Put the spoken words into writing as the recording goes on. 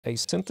A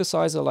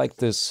synthesizer like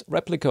this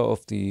replica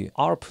of the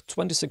ARP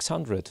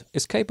 2600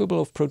 is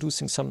capable of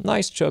producing some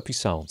nice chirpy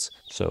sounds.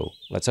 So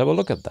let's have a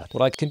look at that.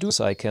 What I can do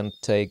is I can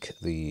take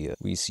the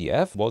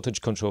VCF,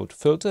 voltage controlled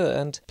filter,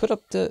 and put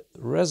up the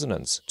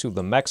resonance to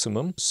the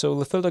maximum so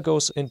the filter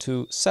goes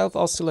into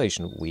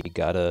self-oscillation. We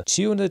gotta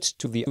tune it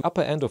to the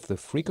upper end of the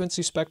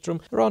frequency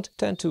spectrum, around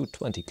 10 to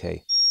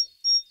 20K.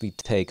 We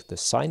take the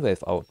sine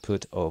wave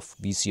output of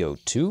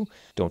VCO2,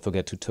 don't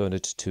forget to turn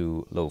it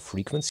to low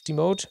frequency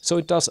mode, so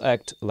it does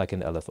act like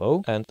an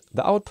LFO, and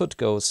the output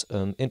goes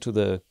into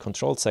the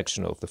control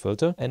section of the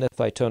filter. And if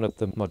I turn up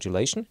the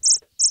modulation,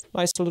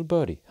 nice little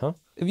birdie, huh?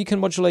 We can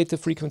modulate the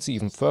frequency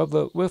even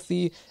further with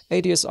the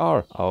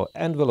ADSR, our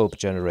envelope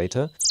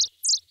generator.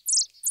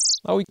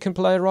 Now we can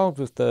play around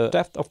with the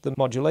depth of the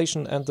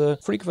modulation and the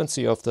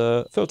frequency of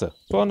the filter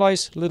for a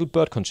nice little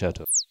bird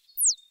concerto.